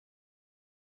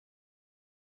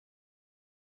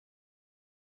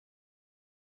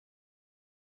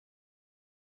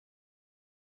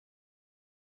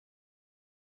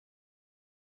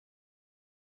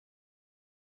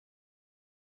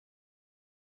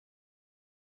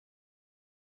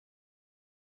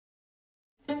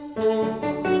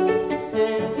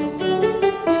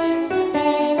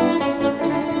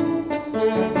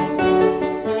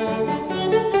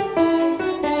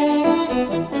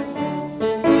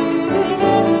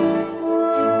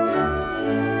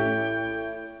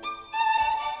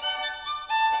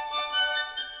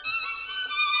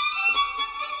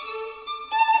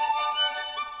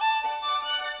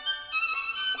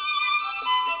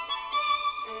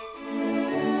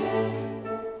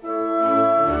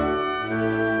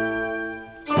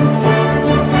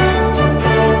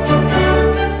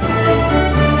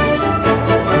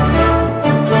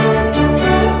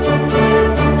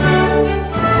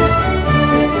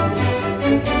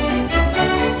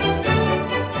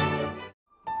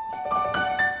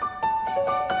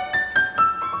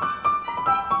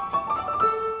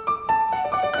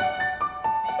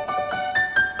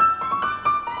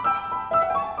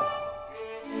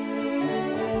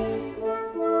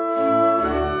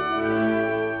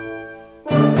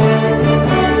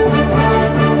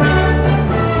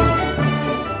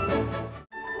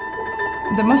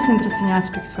The most interesting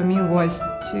aspect for me was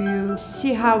to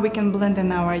see how we can blend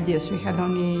in our ideas. We had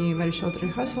only a very short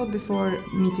rehearsal before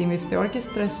meeting with the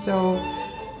orchestra, so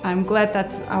I'm glad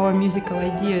that our musical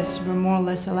ideas were more or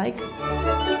less alike.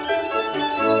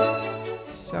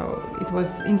 So it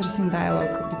was interesting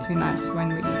dialogue between us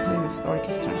when we played with the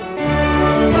orchestra.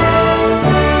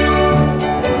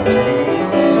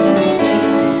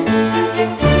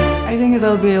 I think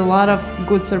there'll be a lot of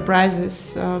good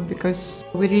surprises because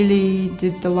we really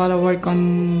did a lot of work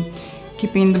on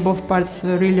keeping the both parts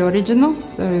really original,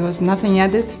 so there was nothing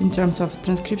added in terms of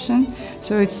transcription.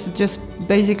 So it's just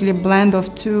basically a blend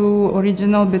of two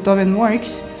original Beethoven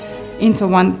works into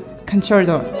one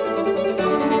concerto.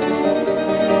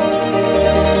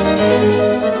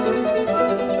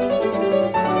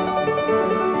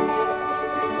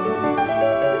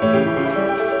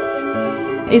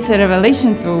 It's a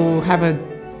revelation to have a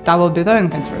double Beethoven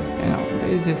concerto, you know.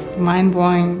 It's just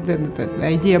mind-blowing, the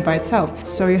idea by itself.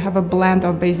 So you have a blend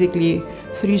of basically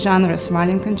three genres: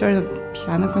 violin concerto,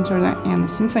 piano concerto, and a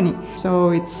symphony.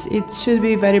 So it should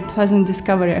be a very pleasant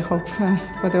discovery, I hope,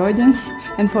 for the audience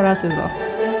and for us as well.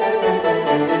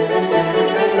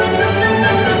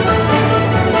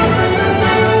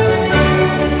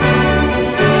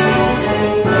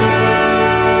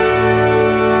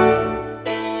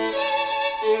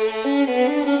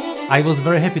 I was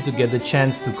very happy to get the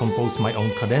chance to compose my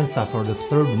own cadenza for the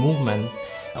third movement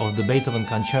of the Beethoven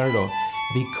Concerto,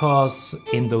 because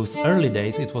in those early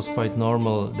days it was quite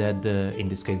normal that, in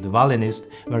this case, the violinists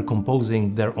were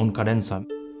composing their own cadenza.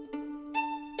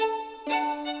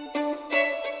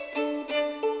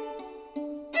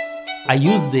 I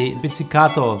used the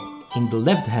pizzicato in the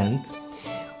left hand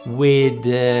with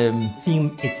the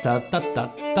theme itself,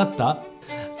 ta-ta-ta-ta,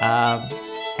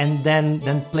 and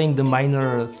then playing the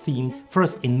minor theme,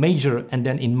 first in major and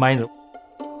then in minor.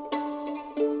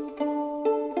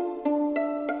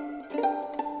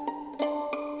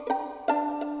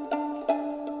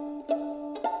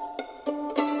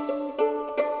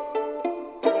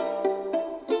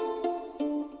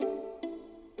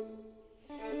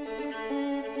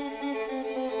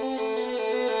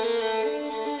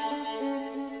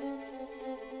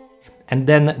 And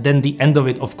then the end of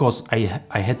it, of course, I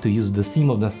had to use the theme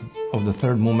of the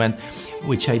third movement,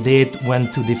 which I did,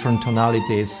 went to different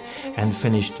tonalities and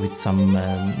finished with some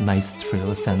nice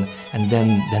trills, and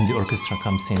then the orchestra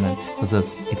comes in, and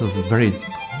it was a very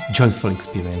joyful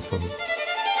experience for me.